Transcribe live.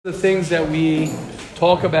The things that we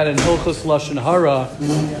talk about in Hilchos Lashon Hara,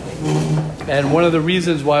 and one of the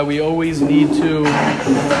reasons why we always need to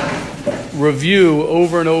review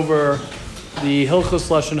over and over the Hilchos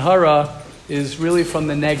Lashon Hara is really from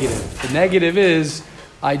the negative. The negative is,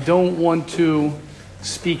 I don't want to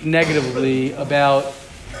speak negatively about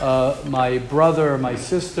my brother, my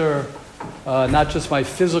sister, not just my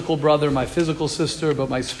physical brother, my physical sister, but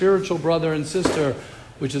my spiritual brother and sister,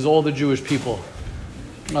 which is all the Jewish people.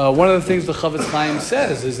 One of the things the Chavetz Chaim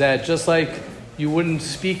says is that just like you wouldn't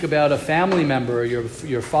speak about a family member,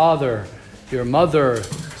 your father, your mother,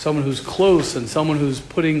 someone who's close and someone who's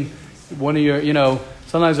putting one of your,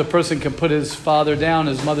 sometimes a person can put his father down,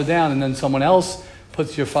 his mother down, and then someone else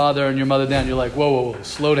puts your father and your mother down. You're like, whoa,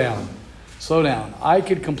 slow down. I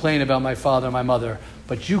could complain about my father and my mother,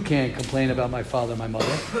 but you can't complain about my father and my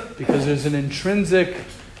mother because there's an intrinsic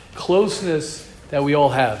closeness that we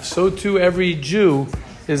all have. So too, every Jew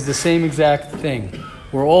is the same exact thing.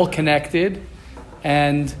 We're all connected,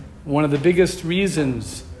 and one of the biggest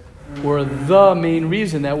reasons, or the main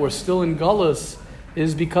reason that we're still in Galus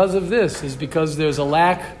is because of this, is because there's a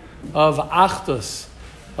lack of achdus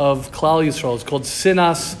of Klal Yisrael. It's called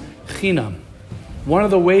sinas chinam. One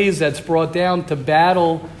of the ways that's brought down to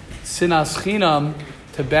battle sinas chinam,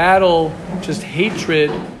 to battle just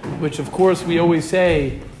hatred, which of course we always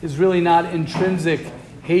say is really not intrinsic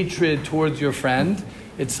hatred towards your friend.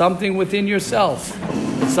 It's something within yourself.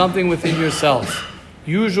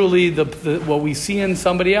 Usually what we see in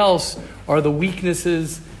somebody else are the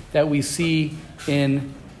weaknesses that we see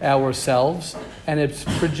in ourselves, and it's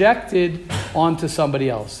projected onto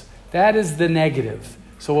somebody else. That is the negative.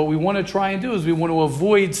 So what we want to try and do is we want to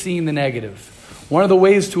avoid seeing the negative. One of the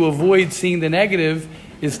ways to avoid seeing the negative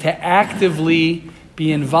is to actively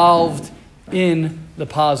be involved in the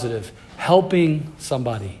positive, helping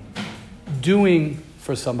somebody, doing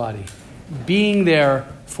for somebody, being there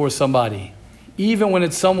for somebody. Even when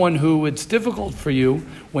it's someone who it's difficult for you,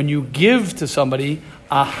 when you give to somebody,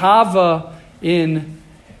 ahava in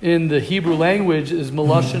the Hebrew language is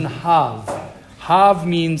melashon hav. Hav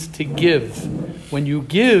means to give. When you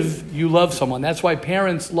give, you love someone. That's why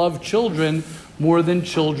parents love children more than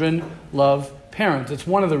children love parents. It's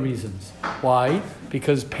one of the reasons. Why?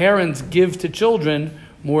 Because parents give to children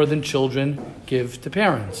more than children give to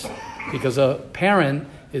parents. Because a parent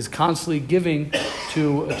is constantly giving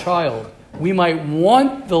to a child. We might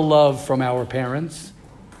want the love from our parents.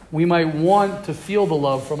 We might want to feel the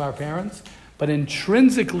love from our parents. But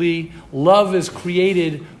intrinsically, love is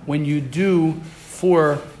created when you do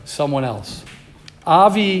for someone else.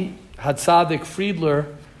 Avi Hatzadik Friedler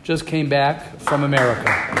just came back from America.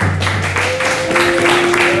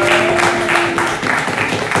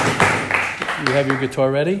 You have your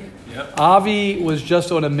guitar ready? Yep. Avi was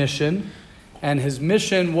just on a mission, and his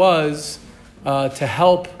mission was to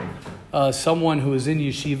help someone who is in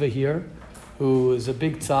yeshiva here, who is a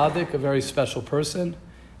big tzaddik, a very special person,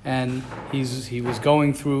 and he was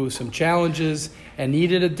going through some challenges and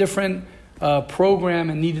needed a different program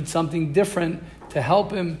and needed something different to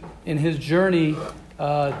help him in his journey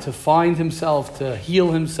to find himself, to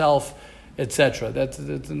heal himself, etc. That's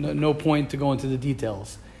no point to go into the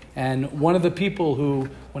details. And one of the people who,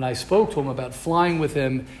 when I spoke to him about flying with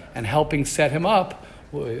him and helping set him up,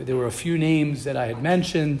 there were a few names that I had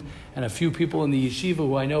mentioned and a few people in the yeshiva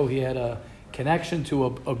who I know he had a connection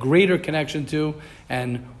to, a greater connection to.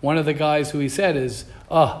 And one of the guys who he said is,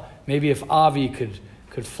 maybe if Avi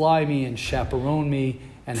could fly me and chaperone me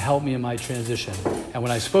and help me in my transition. And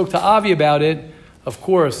when I spoke to Avi about it, of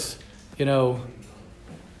course,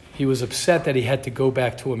 he was upset that he had to go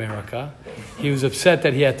back to America. He was upset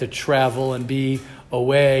that he had to travel and be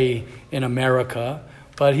away in America.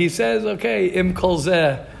 But he says, okay, im kol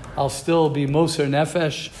zeh, I'll still be moser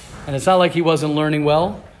nefesh. And it's not like he wasn't learning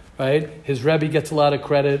well, right? His Rabbi gets a lot of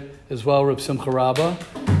credit as well, Rabbi Simcha Rabbi. Rabbi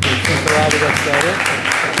Simcha Rabbi gets credit.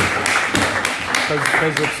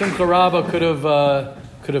 Because Rabbi Simcha Rabbi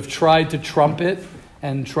could have tried to trump it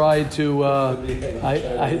and tried to,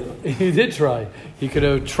 he did try. He could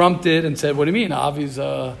have trumped it and said, what do you mean? Avi's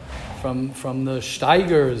from the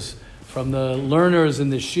Steigers, from the learners in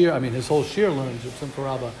the Shir. I mean, his whole Shir learns with Simcha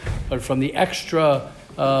Rabbi, but from the extra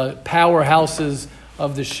powerhouses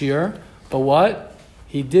of the Shir. But what?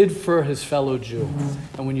 He did for his fellow Jew.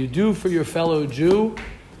 And when you do for your fellow Jew,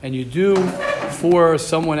 and you do for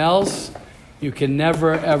someone else, you can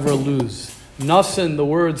never, ever lose. Nasan, the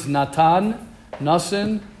words Natan,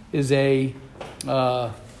 Nasan is a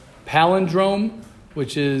palindrome,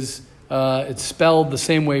 which is, it's spelled the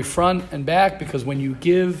same way front and back, because when you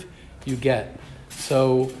give, you get.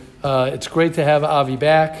 So it's great to have Avi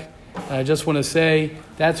back. And I just want to say,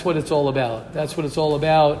 That's what it's all about. That's what it's all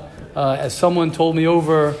about. As someone told me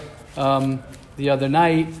over the other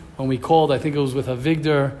night when we called, I think it was with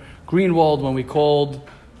Avigdor Greenwald, when we called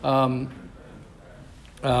someone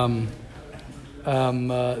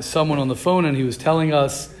on the phone, and he was telling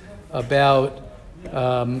us about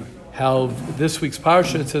how this week's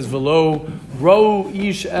parsha, it says v'lo ro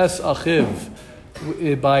ish es achiv,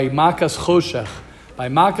 by Makas Choshech. By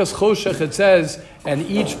Makas Choshech it says, and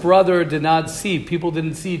each brother did not see. People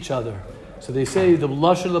didn't see each other. So they say the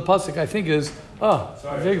lashon of the pasuk, I think, is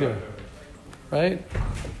Avigdor, right?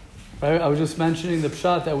 I was just mentioning the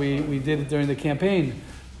pshat that we did during the campaign.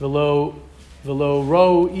 V'lo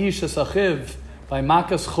ro ish es achiv, by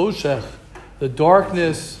Makas Choshech. The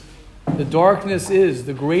darkness is,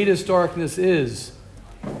 the greatest darkness is,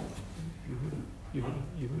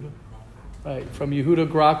 Yehuda. Right, from Yehuda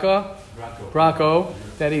Graco,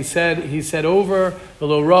 that he said over,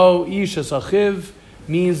 V'lo ro ish es achiv,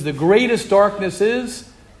 means the greatest darkness is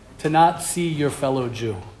to not see your fellow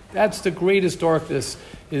Jew. That's the greatest darkness,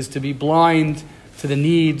 is to be blind to the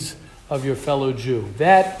needs of your fellow Jew.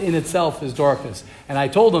 That in itself is darkness. And I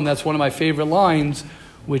told him that's one of my favorite lines,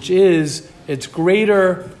 which is, it's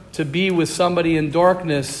greater to be with somebody in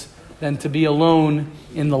darkness than to be alone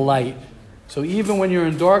in the light. So even when you're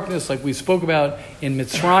in darkness, like we spoke about in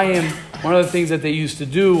Mitzrayim, one of the things that they used to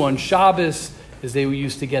do on Shabbos is they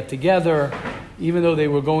used to get together, even though they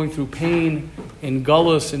were going through pain in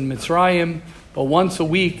Gullus in Mitzrayim, but once a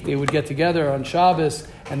week they would get together on Shabbos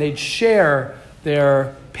and they'd share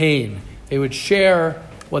their pain. They would share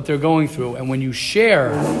what they're going through. And when you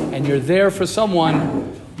share and you're there for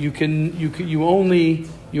someone, you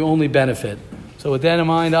only benefit. So with that in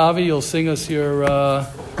mind, Avi, you'll sing us your...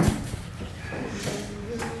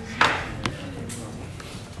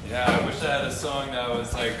 Yeah, I wish I had a song that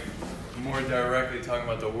was like more directly talking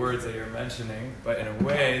about the words that you're mentioning, but in a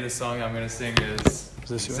way, the song I'm going to sing is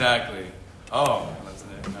this exactly. Oh, that's it.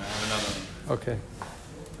 No, I have another one. Okay.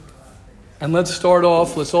 And let's start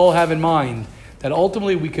off, let's all have in mind that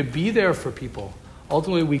ultimately we could be there for people.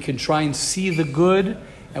 Ultimately we can try and see the good,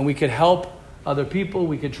 and we could help other people.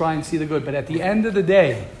 We could try and see the good. But at the end of the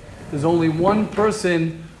day, there's only one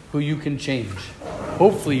person who you can change.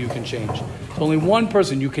 Hopefully you can change. There's only one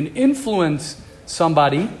person. You can influence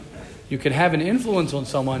somebody. You can have an influence on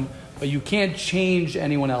someone, but you can't change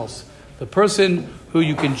anyone else. The person who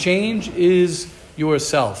you can change is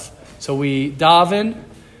yourself. So we daven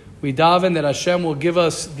that Hashem will give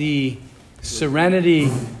us the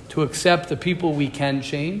serenity to accept the people we can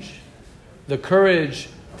change, the courage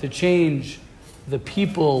to change the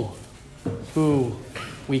people who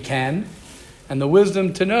we can, and the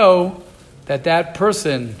wisdom to know that that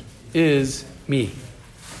person is me.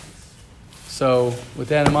 So with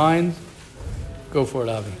that in mind, go for it,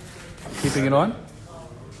 Avi. Keeping it on?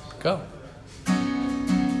 Go.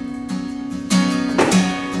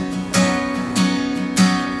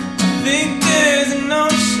 I think there's an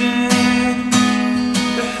ocean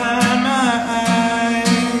behind my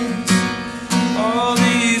eyes. All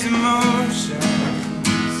these emotions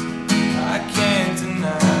I can't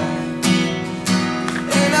deny,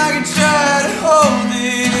 and I can try to hold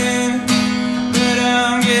it in, but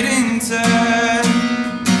I'm getting tired.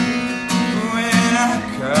 When I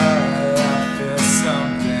cry, I feel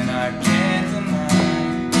something I can't deny.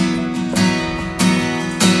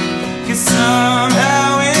 'Cause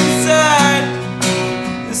somehow inside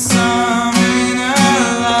there's something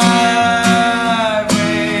alive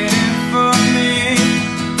waiting for me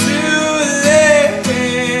to live,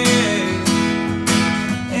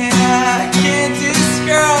 and I can't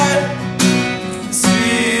describe this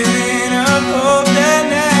feeling of hope that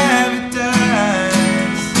never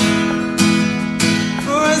dies.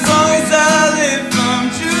 For as long as I live, I'm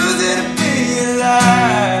choosing to be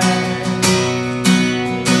alive.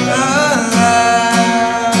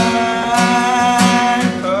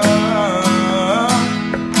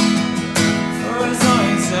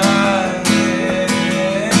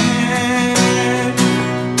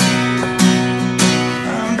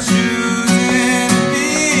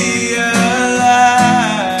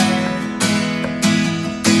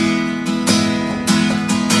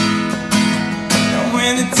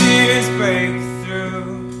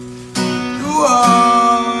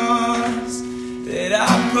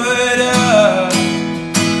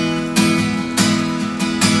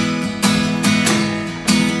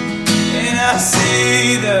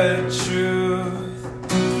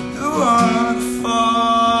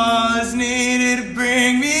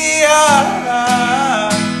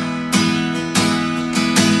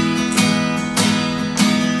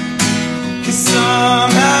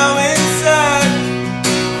 Somehow inside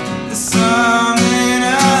there's something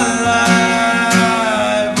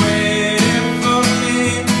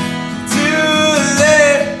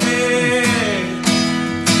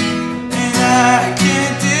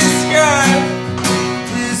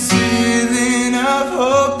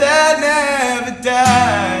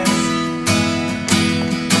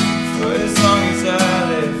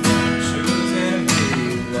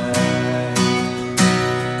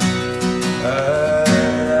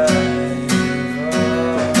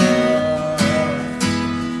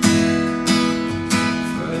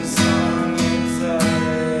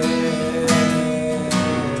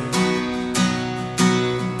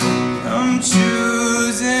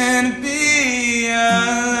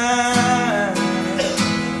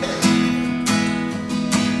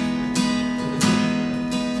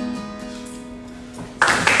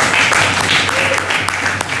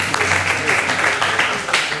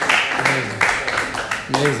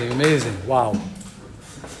Wow.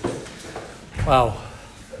 Wow.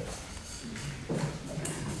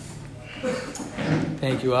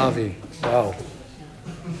 Thank you, Avi. Wow.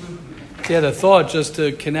 Yeah, the thought, just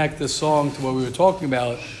to connect the song to what we were talking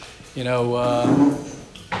about,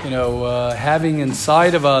 having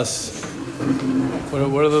inside of us, what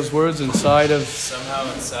are those words? Inside of... Somehow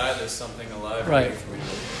inside there's something alive. Right.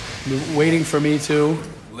 Waiting for me to...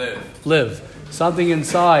 Live. Something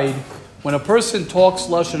inside. When a person talks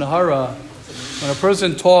Lashon Hara, when a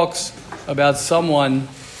person talks about someone,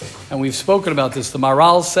 and we've spoken about this, the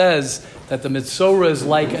Maral says that the Mitzorah is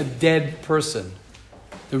like a dead person.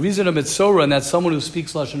 The reason a Mitzorah, and that's someone who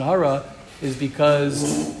speaks Lashon Hara, is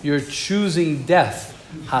because you're choosing death.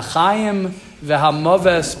 Hachayim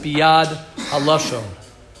v'hamaves biyad halashon.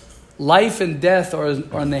 Life and death are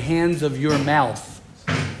in the hands of your mouth.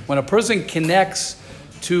 When a person connects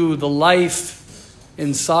to the life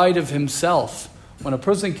inside of himself, when a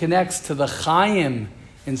person connects to the chayim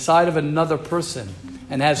inside of another person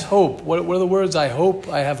and has hope, what are the words? I hope,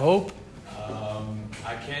 I have hope?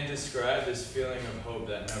 I can't describe this feeling of hope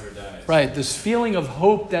that never dies. Right, this feeling of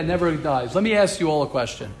hope that never dies. Let me ask you all a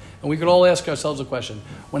question, and we could all ask ourselves a question.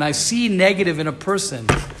 When I see negative in a person,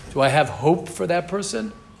 do I have hope for that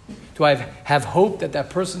person? Do I have hope that that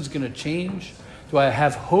person's going to change? Do I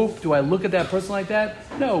have hope? Do I look at that person like that?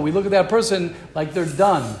 No, we look at that person like they're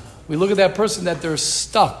done. We look at that person that they're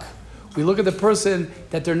stuck. We look at the person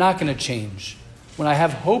that they're not going to change. When I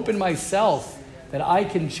have hope in myself that I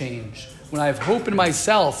can change, when I have hope in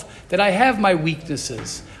myself that I have my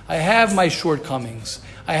weaknesses, I have my shortcomings,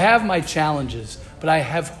 I have my challenges, but I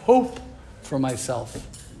have hope for myself.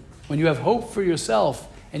 When you have hope for yourself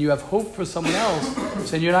and you have hope for someone else,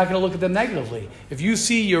 then you're not going to look at them negatively. If you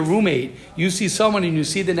see your roommate, you see someone and you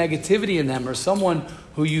see the negativity in them, or someone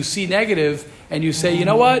who you see negative, and you say, you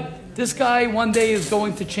know what, this guy one day is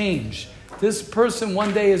going to change. This person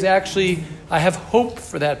one day is actually, I have hope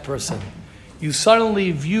for that person. You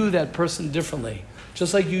suddenly view that person differently.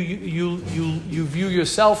 Just like you view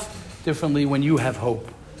yourself differently when you have hope.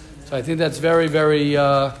 So I think that's very, very,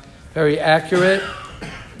 very accurate.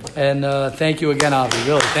 And thank you again, Avi.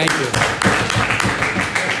 Really, thank you.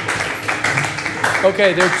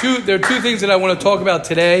 Okay, there are two things that I want to talk about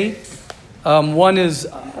today. One is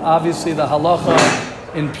obviously the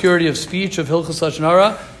halacha in purity of speech of Hilchos Lashon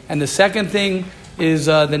Hara, and the second thing is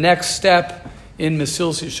the next step in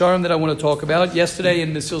Mesilas Yesharim that I want to talk about. Yesterday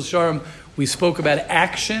in Mesilas Yesharim, we spoke about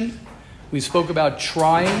action, we spoke about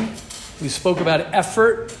trying, we spoke about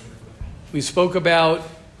effort, we spoke about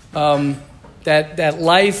that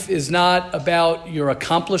life is not about your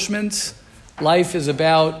accomplishments. Life is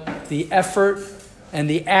about the effort and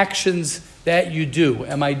the actions that you do.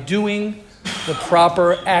 Am I doing the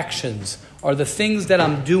proper actions? Are the things that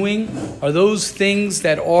I'm doing, are those things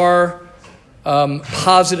that are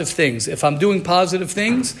positive things? If I'm doing positive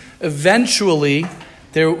things, eventually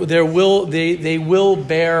they will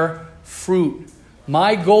bear fruit.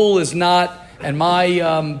 My goal is not, and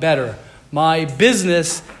my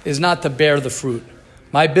business is not to bear the fruit.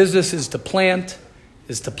 My business is to plant,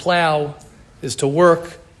 is to plow, is to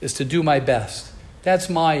work, is to do my best. That's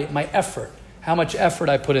my effort, how much effort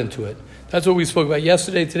I put into it. That's what we spoke about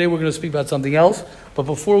yesterday. Today we're going to speak about something else. But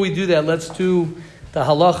before we do that, let's do the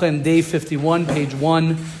halacha in day 51, page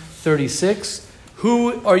 136.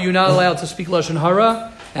 Who are you not allowed to speak Lashon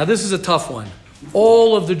Hara? Now this is a tough one.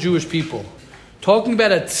 All of the Jewish people. Talking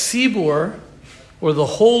about a tzibur, or the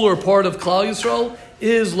whole or part of Klal Yisrael,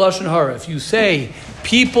 is Lashon Hara. If you say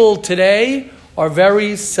people today are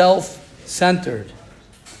very self-centered,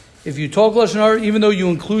 if you talk Lashon Hara, even though you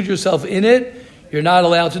include yourself in it, you're not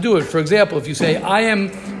allowed to do it. For example, if you say, I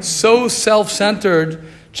am so self-centered,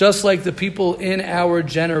 just like the people in our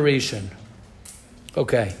generation.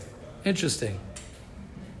 Okay, interesting.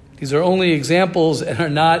 These are only examples and are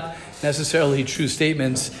not necessarily true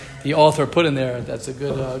statements the author put in there. That's a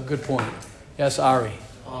good point. Yes, Ari.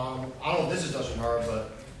 I don't know if this is Lashon Hara,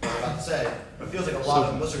 but I'm about to say, it feels like a lot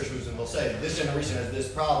of Musar Shuzim will say, this generation has this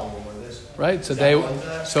problem or this. Right,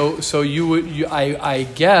 I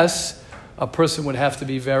guess a person would have to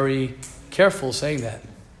be very careful saying that.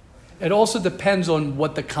 It also depends on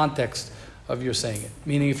what the context of your saying it.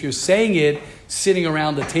 Meaning, if you're saying it sitting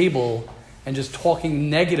around the table and just talking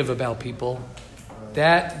negative about people,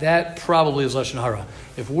 that probably is Lashon Hara.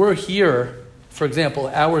 If we're here, for example,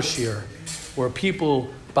 our shir, where people,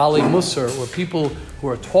 Bali Musar, where people who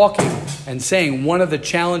are talking and saying one of the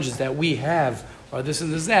challenges that we have are this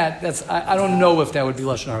and this, that, I don't know if that would be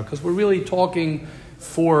Lashon Hara, because we're really talking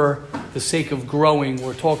for the sake of growing.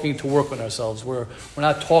 We're talking to work on ourselves. We're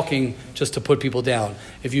not talking just to put people down.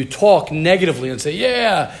 If you talk negatively and say,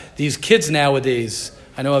 yeah, these kids nowadays,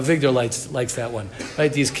 I know Avigdor likes that one,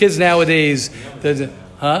 right? These kids nowadays,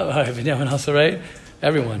 everyone else, right?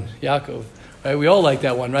 Everyone, Yaakov, right? We all like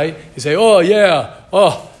that one, right? You say, oh yeah,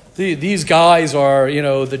 these guys are,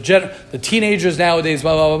 the teenagers nowadays,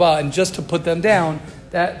 blah, blah, blah, blah, and just to put them down,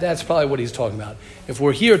 that's probably what he's talking about. If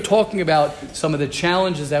we're here talking about some of the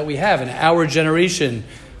challenges that we have, and our generation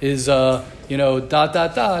is, that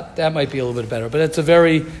might be a little bit better. But it's a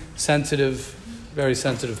very sensitive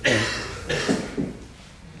point.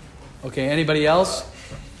 Okay, anybody else?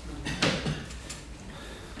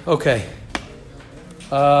 Okay.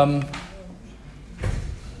 I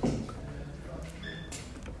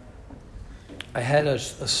had a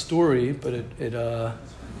story, but it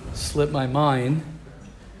slipped my mind,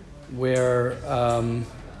 where,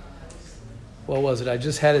 what was it? I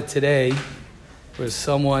just had it today, where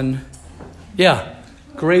someone,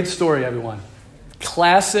 great story, everyone.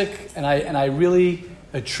 Classic, and I really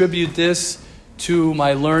attribute this to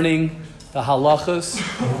my learning the halachas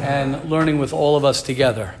and learning with all of us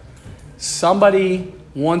together. Somebody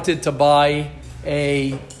wanted to buy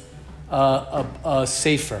a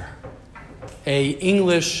sefer, a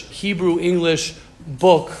Hebrew English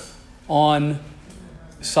book on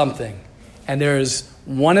something. And there's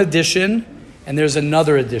one edition and there's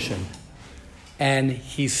another edition. And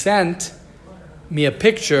he sent me a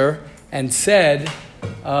picture and said,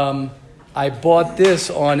 I bought this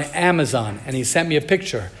on Amazon. And he sent me a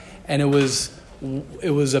picture. And it was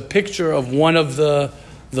a picture of one of the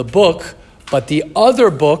book, but the other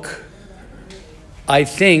book, I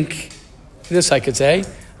think, this I could say,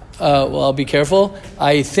 I'll be careful,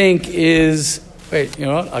 I think is, wait, you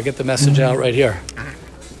know what? I'll get the message out right here.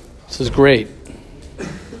 This is great.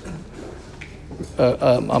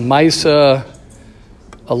 A Maisa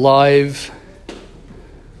alive.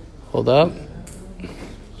 Hold up.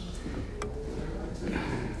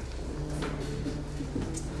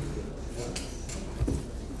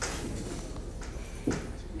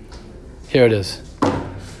 Here it is.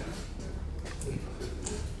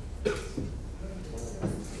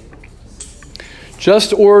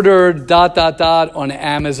 Just ordered ... on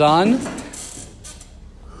Amazon.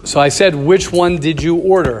 So I said, which one did you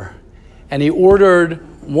order? And he ordered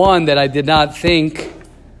one that I did not think.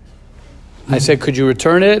 I said, could you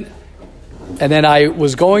return it? And then I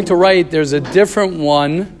was going to write, there's a different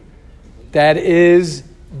one that is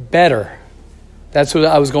better. That's what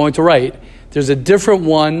I was going to write. There's a different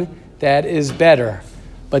one that is better.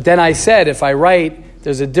 But then I said, if I write,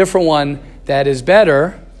 there's a different one that is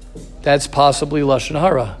better, that's possibly Lashon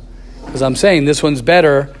Hara. Because I'm saying this one's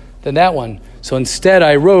better than that one. So instead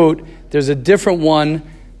I wrote, there's a different one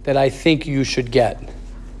that I think you should get.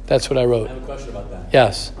 That's what I wrote. I have a question about that.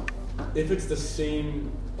 Yes. If it's the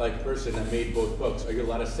same person that made both books, are you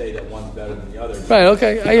allowed to say that one's better than the other? Right,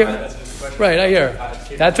 okay. I hear. That's a good question. Right, I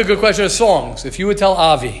hear. That's a good question of songs. If you would tell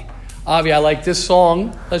Avi, I like this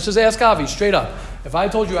song, let's just ask Avi straight up. If I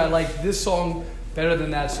told you I like this song better than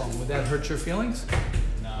that song, would that hurt your feelings?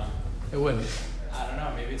 No. It wouldn't. I don't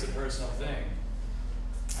know. Maybe it's a personal thing.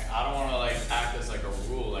 I don't want to act as a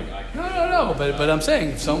rule. I can. No. But I'm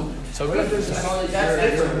saying so good. That's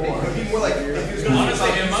different. It'd be more like if he was going to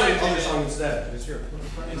Honestly, in my other opinion- song instead.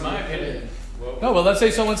 In my opinion, No, but let's say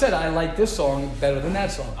someone said I like this song better than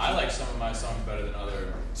that song. I like some of my songs better than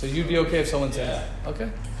other. So you'd be okay if someone said that. Okay.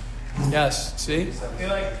 Yes. See? I feel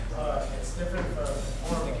like it's different for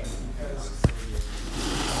performing because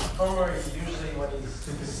performer usually when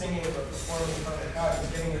he's singing or performing in front of the crowd, he's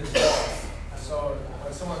giving his all. So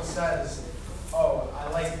when someone says, "Oh, I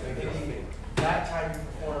like maybe that time you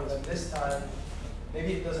performed than this time,"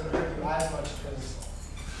 maybe it doesn't hurt you as much because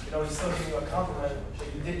he's still giving you a compliment, but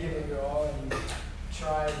you did give it your all and you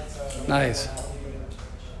tried to make Nice. everyone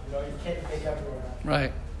happy. You can't make everyone happy.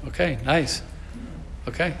 Right. Okay. Nice.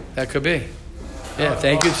 Okay. That could be. Yeah.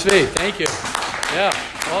 Thank you, Tzvi. Thank you. Yeah.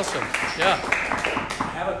 Awesome. Yeah.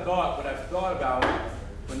 I have a thought. What I've thought about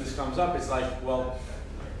when this comes up is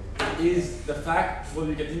is the fact, whether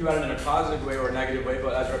you can think about it in a positive way or a negative way,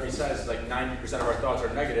 but as Rabbi says, 90% of our thoughts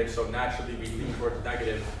are negative, so naturally we lean towards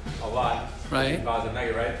negative a lot. Right. Positive,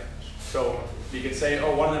 negative, right? So you can say,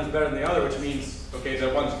 one of them is better than the other, which means, okay,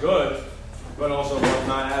 that one's good, but also one's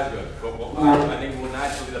not as good. But I think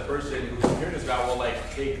naturally the person who's hearing this about will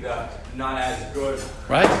take the not as good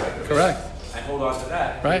Right. aspect of it Correct. and hold on to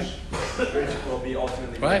that. Right. Which will be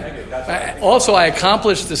ultimately Right. negative. That's what I think. Also, I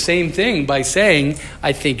accomplished the same thing by saying,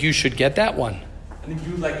 I think you should get that one. I think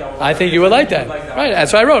you would like that one. I think you would like that. You'd like that Right. one.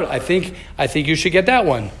 That's what I wrote. I think you should get that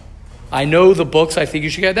one. I know the books, I think you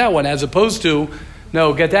should get that one, as opposed to,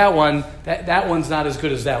 no, get that one, that one's not as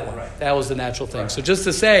good as that one. Right. That was the natural thing. Right. So just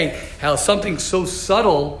to say how something so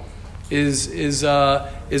subtle is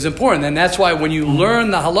important. And that's why when you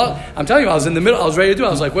learn the halakha, I'm telling you, I was in the middle, I was ready to do it.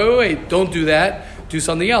 I was like, wait, don't do that, do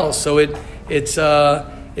something else. So it's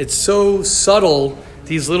so subtle,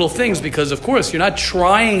 these little things, because of course you're not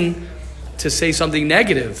trying to say something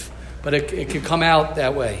negative, but it can come out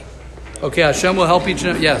that way. Okay, Hashem will help each and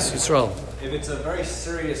every. Yes, Yisrael. If it's a very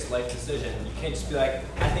serious life decision, you can't just be like,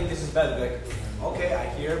 I think this is better. Be like, okay, I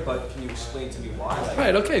hear, but can you explain to me why? Like,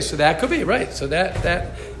 right, okay, so that could be, right. So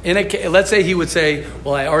that let's say he would say,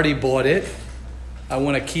 well, I already bought it. I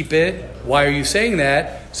want to keep it. Why are you saying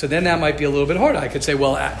that? So then that might be a little bit harder. I could say,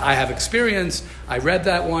 well, I have experience. I read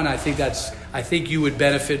that one. I think you would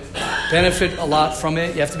benefit a lot from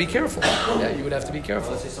it. You have to be careful. Yeah, you would have to be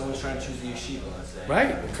careful. Let's say someone's trying to choose the yeshiva, let's say.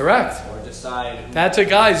 Right, correct. Or decide. That's a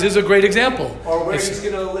guys. This is a great example. Or where he's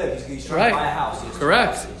going to live. He's trying to buy a house.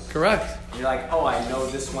 Correct. And you're like, oh, I know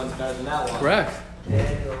this one's better than that one. Correct.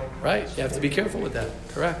 Right. You have to be careful with that.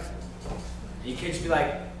 Correct. You can't just be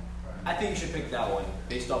like, I think you should pick that one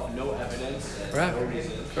based off no evidence and Correct. no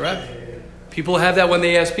reason. Correct. People have that when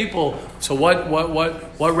they ask people, so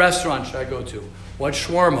what restaurant should I go to? What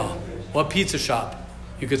shawarma? What pizza shop?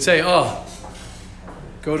 You could say, oh,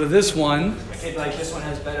 go to this one. Okay, like this one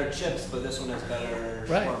has better chips, but this one has better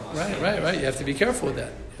shawarma. Right. You have to be careful with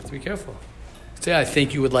that. You have to be careful. Say, I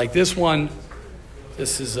think you would like this one.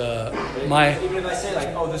 This is my... Even if I say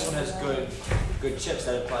like, oh, this one has good chips,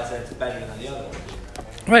 that implies that it's better than the other one.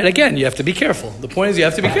 Right, again, you have to be careful. The point is you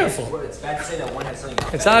have to be careful. It's bad to say that one has something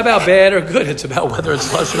better. It's not about bad or good. It's about whether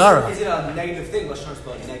it's Lashon Hara. Is it a negative thing? Lashon Hara is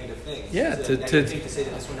about negative things. Yeah. Is it a negative thing to say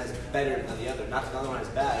that this one has better than the other? Not that the other one has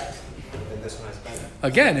bad, then this one has better.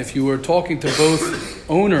 Again, if you were talking to both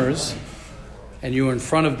owners and you were in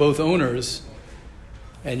front of both owners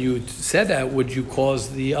and you said that, would you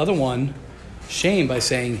cause the other one shame by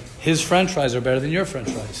saying his French fries are better than your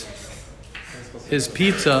French fries? His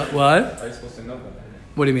pizza, what? Are you supposed to know that?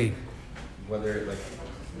 What do you mean? Whether it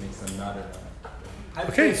makes them not or not.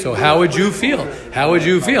 Okay, so how would you feel? How would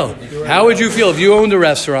you feel if you owned a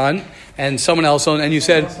restaurant and someone else owned, and you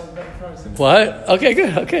said, what? Okay,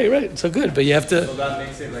 good. Okay, right. So good, but you have to. So that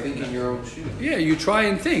makes it like think in your own shoes. Yeah, you try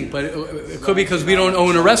and think, but it could be because we don't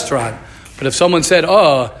own a restaurant. But if someone said,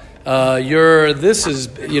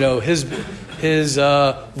 his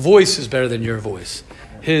voice is better than your voice.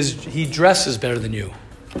 He dresses better than you.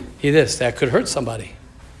 That could hurt somebody.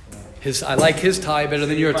 I like his tie better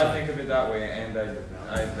than your tie. If I think of it that way, and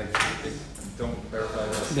I don't verify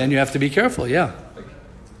that. Then you have to be careful. Yeah. Like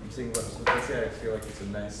I'm saying, let's say I feel like it's a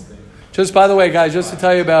nice thing. Just by the way, guys, just to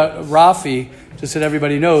tell you about Rafi, just that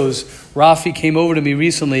everybody knows, Rafi came over to me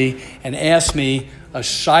recently and asked me a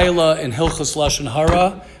shaila in Hilchos Lashon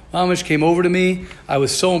Hara. Mamish came over to me. I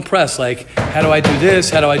was so impressed. Like, how do I do this?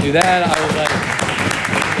 How do I do that? I was like.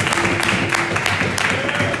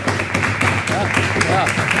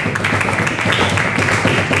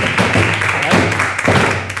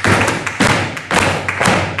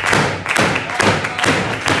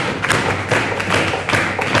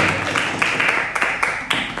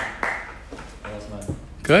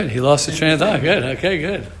 Good. He lost the train of thought. Good. Okay,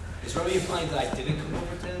 good. Is Rabbi implying that I didn't come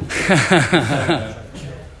over to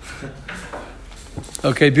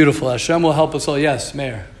him? Okay, beautiful. Hashem will help us all. Yes,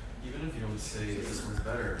 Mayor. Even if you don't say this one's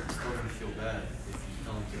better, it's still going to feel bad if you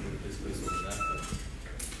don't give this place over that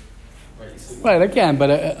place. Right, again, but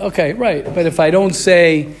okay, right. But if I don't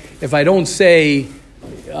say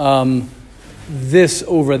this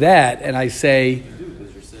over that, and I say, You do,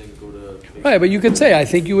 because you're saying go to... Right, but you could say, I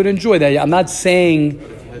think you would enjoy that. I'm not saying... But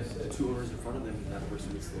if you had the two owners in front of them, that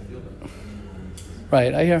person would still feel that.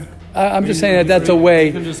 Right, I hear. I'm just saying that's a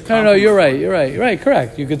way... No, you're right,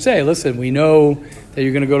 correct. You could say, listen, we know that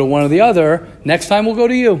you're going to go to one or the other. Next time we'll go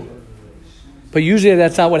to you. But usually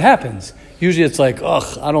that's not what happens. Usually it's like,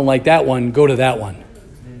 ugh, I don't like that one, go to that one.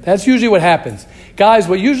 That's usually what happens. Guys,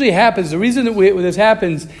 what usually happens, the reason that this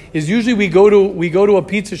happens is usually we go to a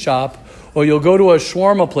pizza shop, or you'll go to a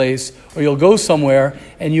shawarma place, or you'll go somewhere,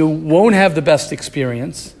 and you won't have the best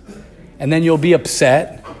experience, and then you'll be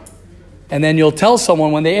upset, and then you'll tell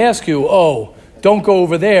someone when they ask you, oh, don't go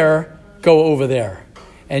over there, go over there.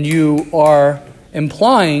 And you are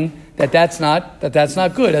implying that that's not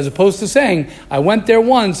good, as opposed to saying, I went there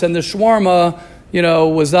once and the shawarma,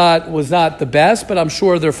 was not the best, but I'm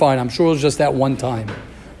sure they're fine. I'm sure it was just that one time.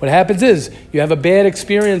 What happens is you have a bad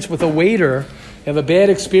experience with a waiter, you have a bad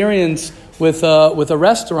experience with a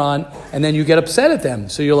restaurant, and then you get upset at them.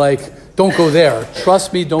 So you're like, don't go there.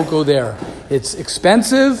 Trust me, don't go there. It's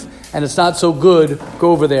expensive, and it's not so good,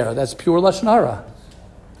 go over there. That's pure Lashon Hara.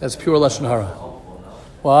 That's pure Lashon Hara.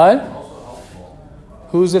 What?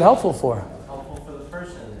 Who's it helpful for?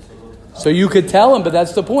 So you could tell him, but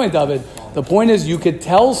that's the point of it. The point is you could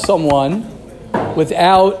tell someone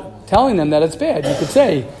without telling them that it's bad. You could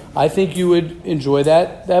say, I think you would enjoy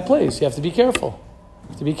that place. You have to be careful. You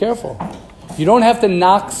have to be careful. You don't have to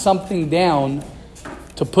knock something down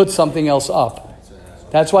to put something else up.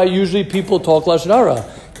 That's why usually people talk Lashon Hara.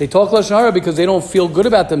 They talk Lashon Hara because they don't feel good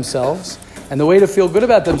about themselves. And the way to feel good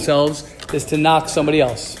about themselves is to knock somebody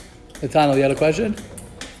else. Nathaniel, you had a question?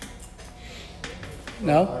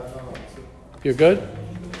 No? You're good?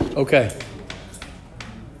 Okay.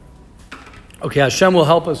 Okay, Hashem will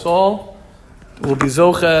help us all. We'll be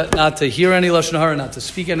zocha not to hear any Lashon Hara, not to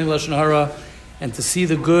speak any Lashon Hara, and to see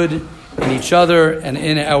the good in each other and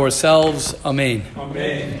in ourselves. Amen.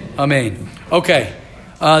 Amen. Amen. Okay.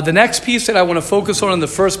 The next piece that I want to focus on in the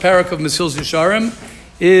first parak of Mesilas Yesharim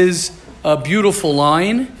is a beautiful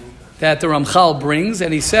line that the Ramchal brings,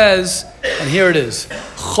 and he says, and here it is,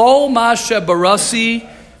 Chol Masha Barasi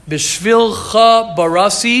B'Shvilcha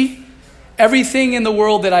Barasi. Everything in the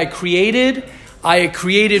world that I created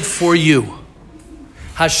for you.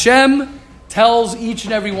 Hashem tells each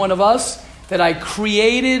and every one of us that I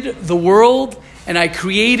created the world and I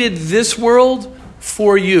created this world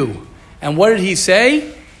for you. And what did he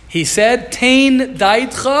say? He said, Tain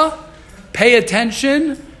daitcha, pay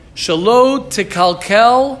attention, shalo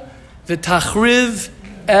tikalkel v'tachriv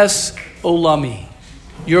es olami.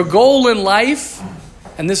 Your goal in life,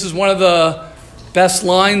 and this is one of the best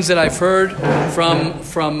lines that I've heard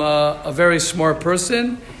from a very smart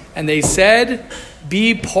person, and they said,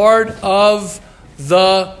 be part of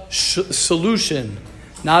the solution,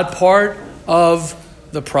 not part of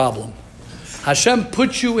the problem. Hashem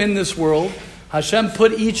put you in this world. Hashem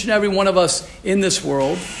put each and every one of us in this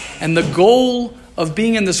world. And the goal of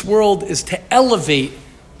being in this world is to elevate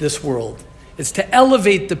this world. It's to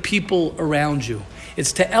elevate the people around you.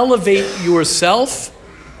 It's to elevate yourself,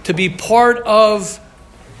 to be part of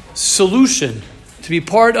solution, to be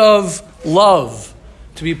part of love,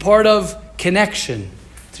 to be part of connection,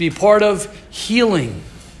 to be part of healing,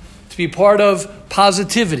 to be part of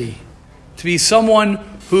positivity, to be someone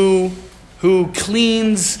who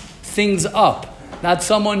cleans things up, not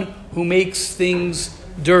someone who makes things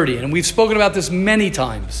dirty. And we've spoken about this many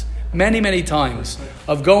times,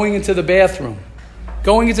 of going into the bathroom.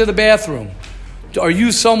 Going into the bathroom. Are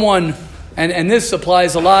you someone, and this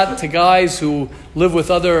applies a lot to guys who live with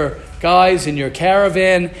other guys in your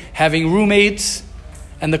caravan, having roommates.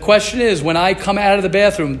 And the question is, when I come out of the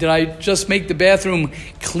bathroom, did I just make the bathroom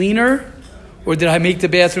cleaner? Or did I make the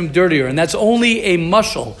bathroom dirtier? And that's only a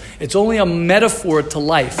mushal. It's only a metaphor to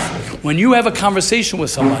life. When you have a conversation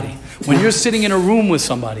with somebody, when you're sitting in a room with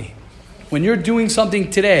somebody, when you're doing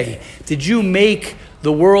something today, did you make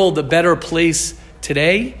the world a better place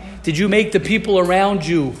today? Did you make the people around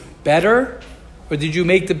you better? Or did you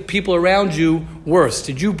make the people around you worse?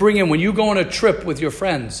 Did you bring in, when you go on a trip with your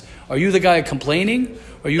friends, are you the guy complaining?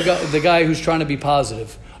 Or are you the guy who's trying to be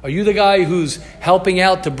positive? Are you the guy who's helping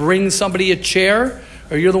out to bring somebody a chair?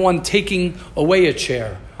 Or you're the one taking away a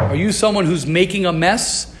chair? Are you someone who's making a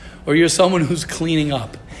mess? Or you're someone who's cleaning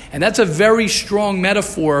up? And that's a very strong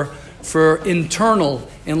metaphor for internal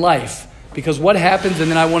in life. Because what happens, and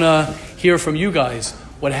then I want to hear from you guys,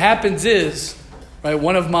 what happens is, right,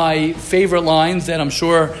 one of my favorite lines that I'm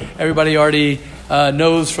sure everybody already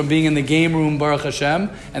knows from being in the game room, Baruch Hashem,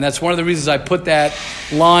 and that's one of the reasons I put that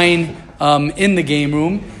line in the game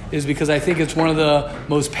room, is because I think it's one of the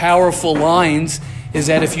most powerful lines, is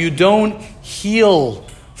that if you don't heal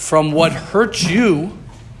from what hurts you,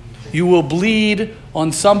 you will bleed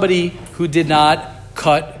on somebody who did not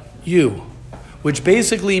cut you. Which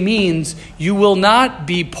basically means you will not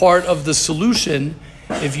be part of the solution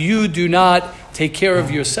if you do not take care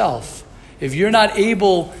of yourself. If you're not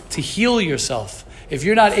able to heal yourself, if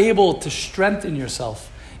you're not able to strengthen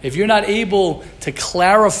yourself, if you're not able to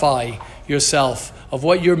clarify yourself of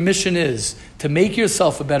what your mission is, to make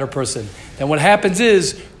yourself a better person, then what happens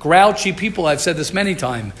is, grouchy people, I've said this many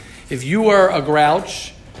times, if you are a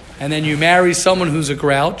grouch and then you marry someone who's a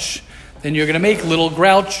grouch, then you're going to make little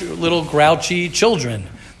grouchy children,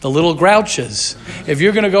 the little grouches. If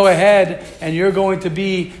you're going to go ahead and you're going to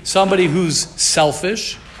be somebody who's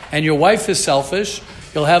selfish, and your wife is selfish,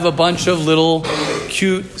 you'll have a bunch of little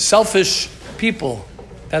cute selfish people.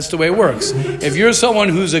 That's the way it works. If you're someone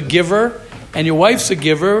who's a giver and your wife's a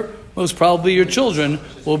giver, most probably your children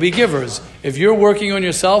will be givers. If you're working on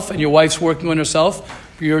yourself and your wife's working on herself,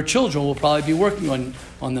 your children will probably be working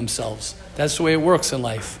on themselves. That's the way it works in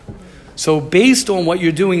life. So based on what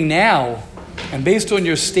you're doing now, and based on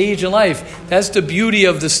your stage in life, that's the beauty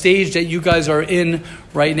of the stage that you guys are in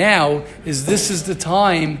right now, is this is the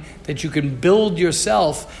time that you can build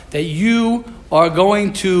yourself, that you are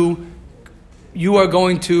going to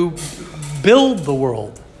build the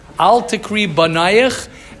world. Al tikri banayich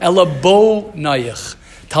ela bo nayich.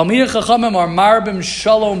 Talmidei Chachamim are marbim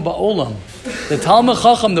shalom ba'olam. The Talmid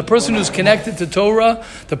Chacham, the person who's connected to Torah,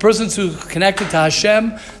 the person who's connected to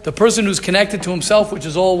Hashem, the person who's connected to himself, which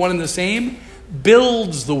is all one and the same,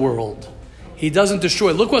 builds the world. He doesn't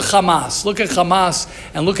destroy. Look at Hamas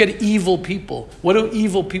and look at evil people. What do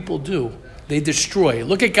evil people do? They destroy.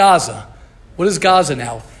 Look at Gaza. What is Gaza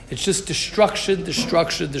now? It's just destruction.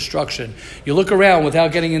 You look around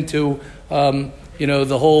without getting into,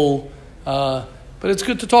 the whole, but it's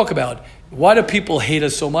good to talk about. Why do people hate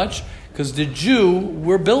us so much? Because the Jew,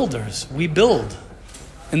 we're builders. We build.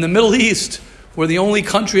 In the Middle East, we're the only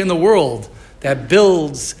country in the world that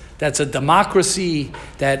builds, that's a democracy,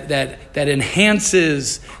 that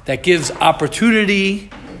enhances, that gives opportunity,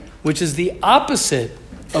 which is the opposite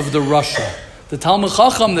of the Russia. The Talmid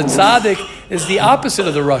Chacham, the Tzaddik, is the opposite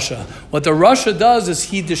of the Russia. What the Russia does is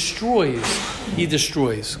he destroys.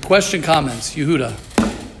 Question, comments? Yehuda.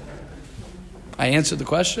 I answered the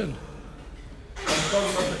question.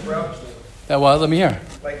 That was, let me hear.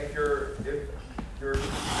 Like if you're a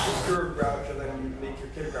grouch and then you make your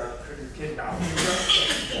kid a grouch, could your kid not be a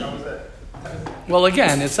grouch? How was that? Well,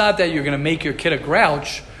 again, it's not that you're going to make your kid a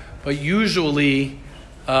grouch, but usually,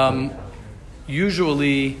 we're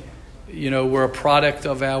a product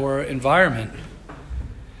of our environment.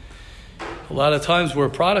 A lot of times we're a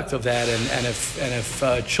product of that, and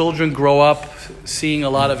if children grow up seeing a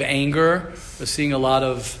lot of anger or seeing a lot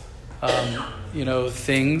of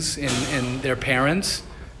things in their parents,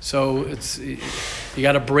 so you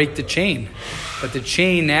got to break the chain, but the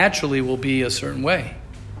chain naturally will be a certain way.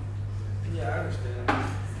 Yeah, I understand.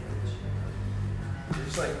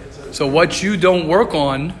 It's like So what you don't work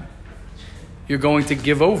on, you're going to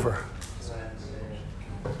give over.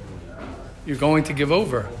 You're going to give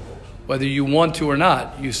over. Whether you want to or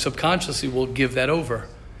not, you subconsciously will give that over.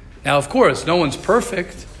 Now, of course, no one's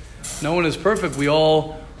perfect. No one is perfect. We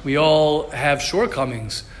all have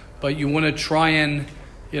shortcomings, but you want to try and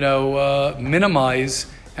minimize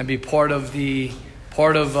and be part of a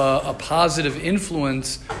positive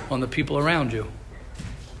influence on the people around you.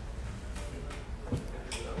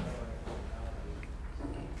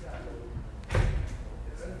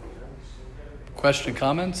 Question,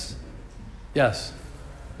 comments? Yes.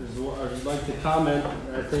 I'd like to comment.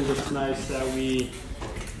 I think it's nice that we,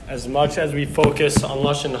 as much as we focus on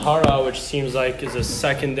Lashon Hara, which seems like is a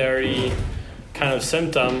secondary kind of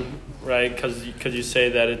symptom, right? Because you say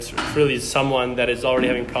that it's really someone that is already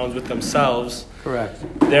having problems with themselves. Correct.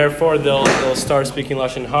 Therefore, they'll start speaking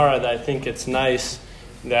Lashon Hara. That I think it's nice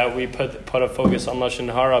that we put a focus on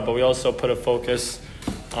Lashon Hara, but we also put a focus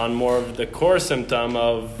on more of the core symptom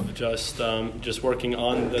of just working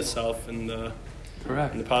on the self in the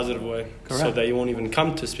positive way. Correct. So that you won't even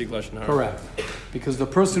come to speak Lashon Hara. Correct. Because the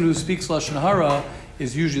person who speaks Lashon Hara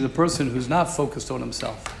is usually the person who's not focused on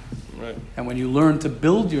himself. Right. And when you learn to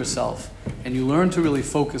build yourself and you learn to really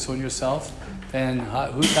focus on yourself, then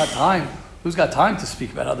who's got time? Who's got time to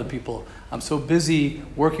speak about other people? I'm so busy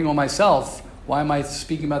working on myself. Why am I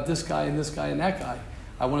speaking about this guy and that guy?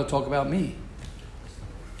 I want to talk about me.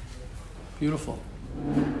 Beautiful.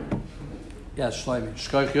 Yes, Shlomi.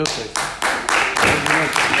 Shkoich Yosef.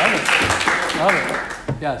 Love it.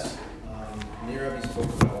 Yes. Rabbi spoke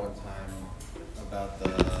about one time about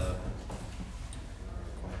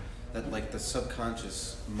the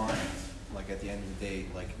subconscious mind, like at the end of the day,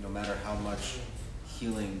 like no matter how much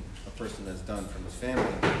healing a person has done from his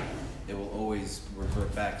family, it will always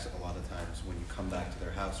revert back a lot of times when you come back to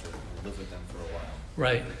their house or live with them for a while.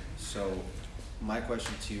 Right. So my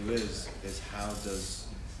question to you is is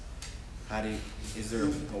there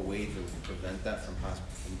a way to prevent that from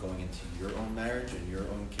going into your own marriage and your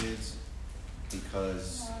own kids?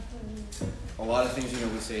 Because a lot of things,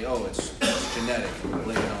 we say, oh, it's genetic, and we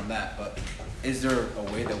blame it on that. But is there a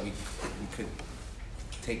way that we could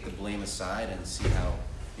take the blame aside and see how,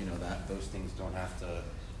 that those things don't have to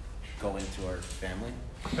go into our family?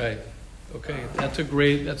 Right. Okay.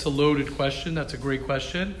 That's a loaded question. That's a great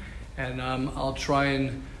question. And I'll try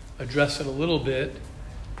and address it a little bit.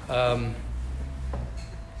 What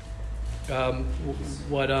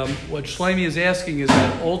Shlomi is asking is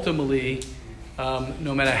that ultimately,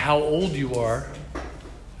 no matter how old you are,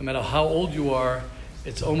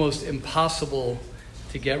 it's almost impossible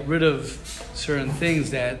to get rid of certain things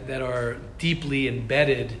that are deeply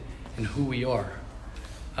embedded in who we are.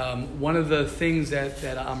 One of the things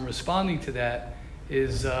that I'm responding to that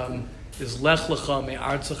is Lech Lecha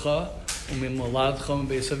me'artzecha u'mimoladcha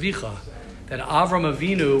beis avicha. That Avram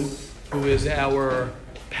Avinu, who is our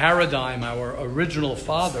paradigm, our original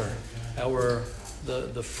father,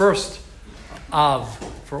 the first Av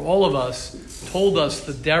for all of us, told us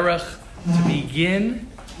the derech to begin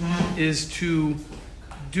is to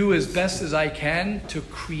do as best as I can to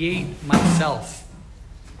create myself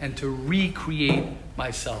and to recreate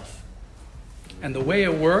myself. And the way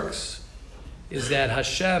it works is that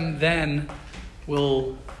Hashem then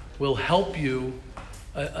will help you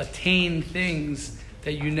attain things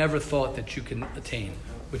that you never thought that you can attain.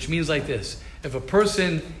 Which means like this: if a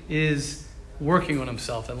person is working on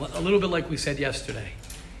himself, and a little bit like we said yesterday,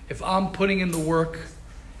 if I'm putting in the work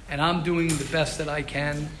and I'm doing the best that I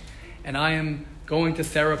can, and I am going to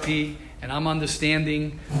therapy, and I'm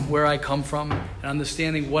understanding where I come from, and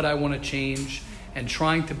understanding what I want to change, and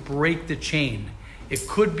trying to break the chain, it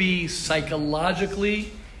could be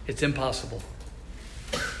psychologically, it's impossible.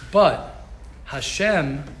 But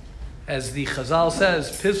Hashem, as the Chazal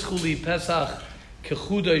says, Pischuli Pesach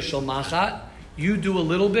Kechudai Shel Machat, you do a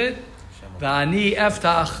little bit, V'ani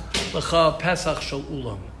Eftach Lecha Pesach Shel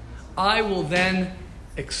Ulam. I will then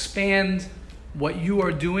expand what you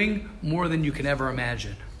are doing more than you can ever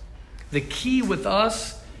imagine. The key with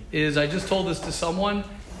us is, I just told this to someone,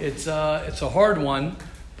 it's a hard one,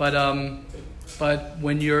 but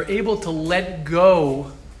when you're able to let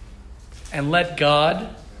go and let God,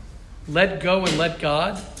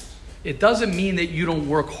 it doesn't mean that you don't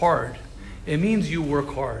work hard. It means you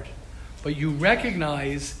work hard. But you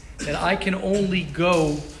recognize that I can only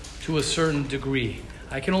go to a certain degree.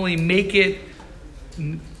 I can only make it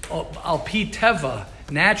al pi teva,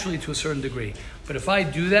 naturally to a certain degree. But if I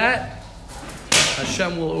do that,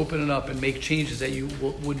 Hashem will open it up and make changes that you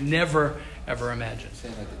would never, ever imagine.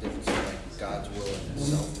 Saying like the difference between like God's will and His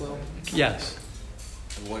self-will? Yes.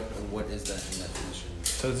 And what is that in that position?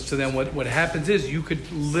 So then what happens is you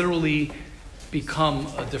could literally become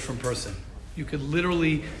a different person. You could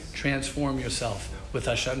literally transform yourself with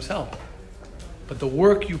Hashem's help. But the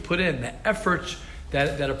work you put in, the effort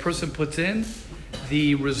that a person puts in,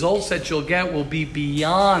 the results that you'll get will be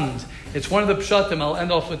beyond. It's one of the pshatim. I'll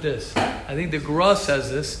end off with this. I think the Gra says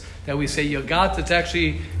this, that we say Yagata, it's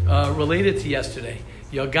actually related to yesterday.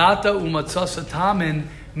 Yagata umatzasa tamin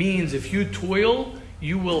means if you toil,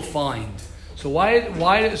 you will find. So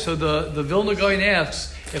why? So the Vilna Gaon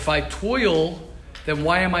asks, if I toil, then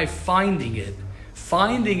why am I finding it?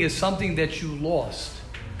 Finding is something that you lost.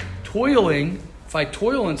 Toiling, if I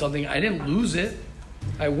toil in something, I didn't lose it.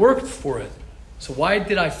 I worked for it. So why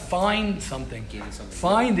did I find something?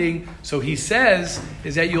 Finding, so he says,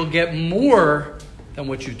 is that you'll get more than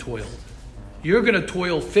what you toiled. You're going to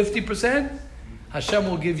toil 50%, Hashem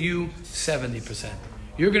will give you 70%.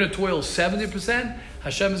 You're going to toil 70%,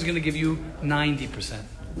 Hashem is going to give you 90%.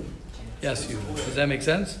 Yes, you. Does that make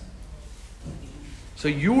sense? So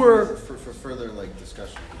you were... For further like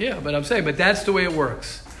discussion. Yeah, but I'm saying, but that's the way it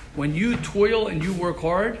works. When you toil and you work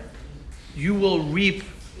hard, you will reap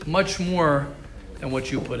much more than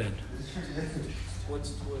what you put in.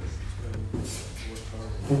 What's toil?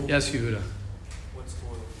 Yes, Yehuda. What's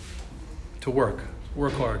toil? To work.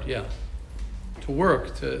 Work hard, yeah. To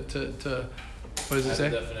work, to what does it say?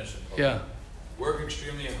 Definition. Yeah. Work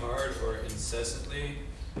extremely hard or incessantly,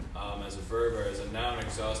 as a verb or as a noun,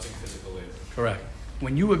 exhausting physical labor. Correct.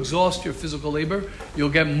 When you exhaust your physical labor, you'll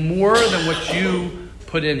get more than what you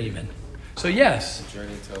put in even. So yes. A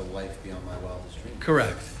journey to a life beyond my wildest dreams.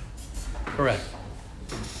 Correct.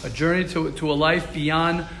 A journey to a life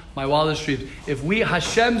beyond my wildest dreams. If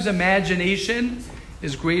Hashem's imagination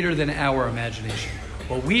is greater than our imagination.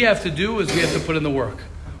 What we have to do is we have to put in the work.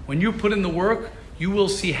 When you put in the work, you will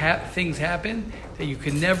see things happen that you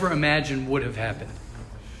can never imagine would have happened.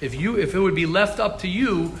 If it would be left up to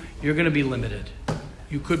you, you're going to be limited.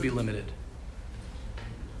 You could be limited.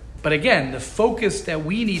 But again, the focus that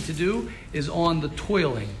we need to do is on the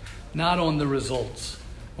toiling, not on the results.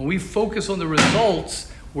 When we focus on the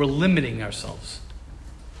results, we're limiting ourselves.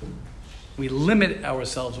 We limit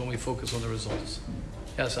ourselves when we focus on the results.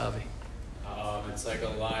 Yes, Avi? It's like a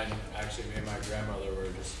line, actually me and my grandmother we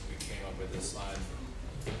came up with this line.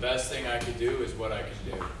 The best thing I could do is what I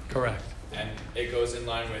can do. Correct. And it goes in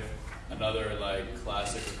line with another like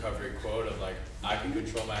classic recovery quote of like, I can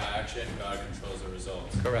control my action, God controls the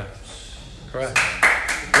results. Correct. Beautiful.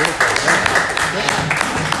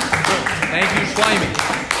 Thank you, Shlomi.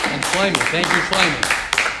 And Shlomi. Thank you, Shlomi.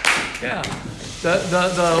 Yeah.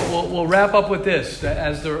 We'll wrap up with this,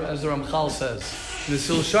 as the Ramchal says. The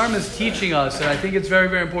Sil Sharm is teaching us, and I think it's very,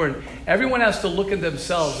 very important. Everyone has to look at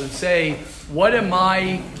themselves and say, what am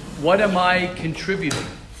I contributing?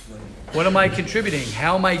 What am I contributing?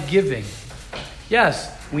 How am I giving?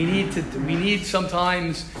 Yes, we need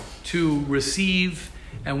sometimes to receive,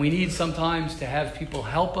 and we need sometimes to have people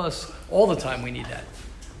help us. All the time we need that.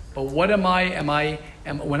 But what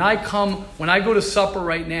when I go to supper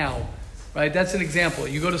right now, right? That's an example.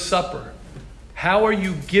 You go to supper. How are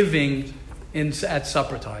you giving at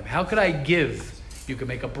supper time? How could I give? You could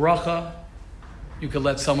make a bracha. You could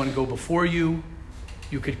let someone go before you.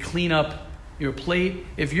 You could clean up your plate.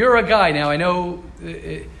 If you're a guy, now I know,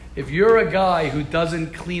 if you're a guy who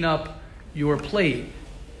doesn't clean up your plate,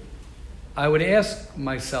 I would ask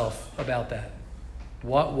myself about that.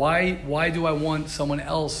 Why do I want someone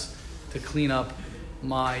else to clean up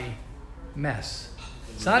my mess?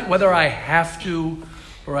 It's not whether I have to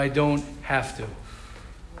or I don't have to.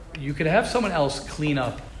 You could have someone else clean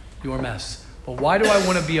up your mess. But why do I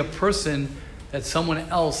want to be a person that someone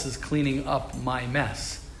else is cleaning up my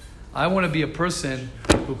mess? I want to be a person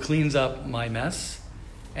who cleans up my mess.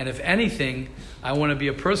 And if anything, I want to be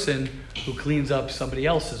a person who cleans up somebody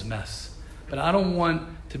else's mess. But I don't want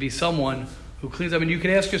to be someone who cleans up. And you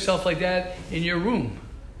could ask yourself like that in your room.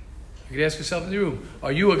 You could ask yourself in your room,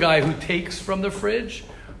 are you a guy who takes from the fridge?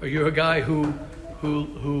 Or you're a guy who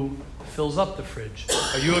fills up the fridge?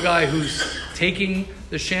 Are you a guy who's taking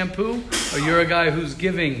the shampoo? Or you're a guy who's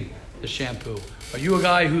giving the shampoo? Are you a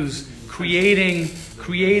guy who's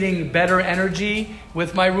creating better energy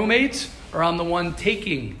with my roommates? Or I'm the one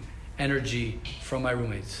taking energy from my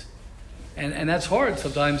roommates? And that's hard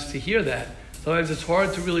sometimes to hear that. Sometimes it's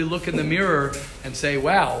hard to really look in the mirror and say,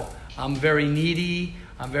 wow, I'm very needy,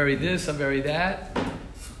 I'm very this, I'm very that.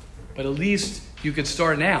 But at least you could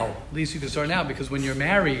start now. At least you could start now, because when you're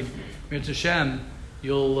married, Mitzvah Hashem,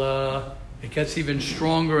 it gets even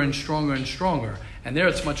stronger and stronger and stronger. And there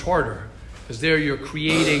it's much harder, because there you're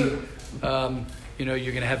creating, you're going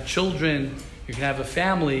to have children, you're going to have a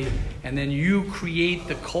family, and then you create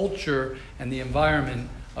the culture and the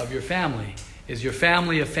environment of your family. Is your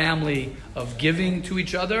family a family of giving to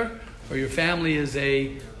each other, or your family is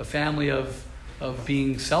a family of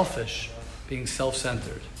being selfish, being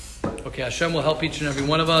self-centered? Okay, Hashem will help each and every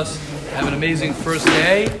one of us have an amazing first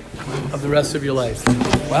day of the rest of your life.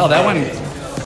 Wow, that one